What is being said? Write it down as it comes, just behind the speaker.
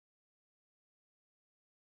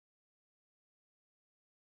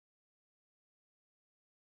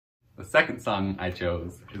The second song I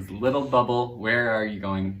chose is Little Bubble, Where Are You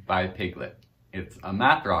Going by Piglet. It's a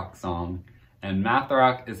math rock song, and math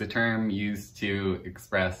rock is a term used to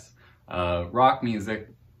express rock music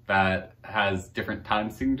that has different time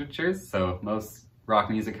signatures. So most rock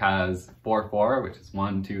music has 4/4, which is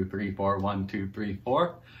 1, 2, 3, 4, 1, 2, 3,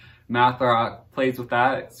 4. Math rock plays with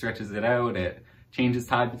that, it stretches it out, it changes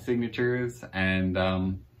time signatures, and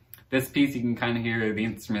this piece you can kind of hear the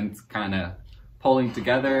instruments kind of pulling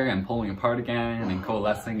together and pulling apart again and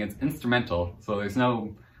coalescing. It's instrumental, so there's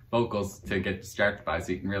no vocals to get distracted by,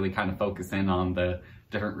 so you can really kind of focus in on the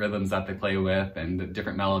different rhythms that they play with and the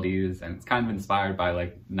different melodies, and it's kind of inspired by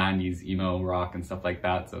like 90s emo rock and stuff like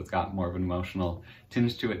that, so it's got more of an emotional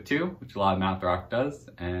tinge to it too, which a lot of math rock does.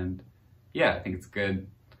 And yeah, I think it's a good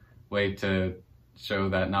way to show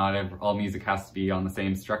that not all music has to be on the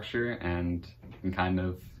same structure and can kind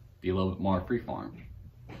of be a little bit more freeform.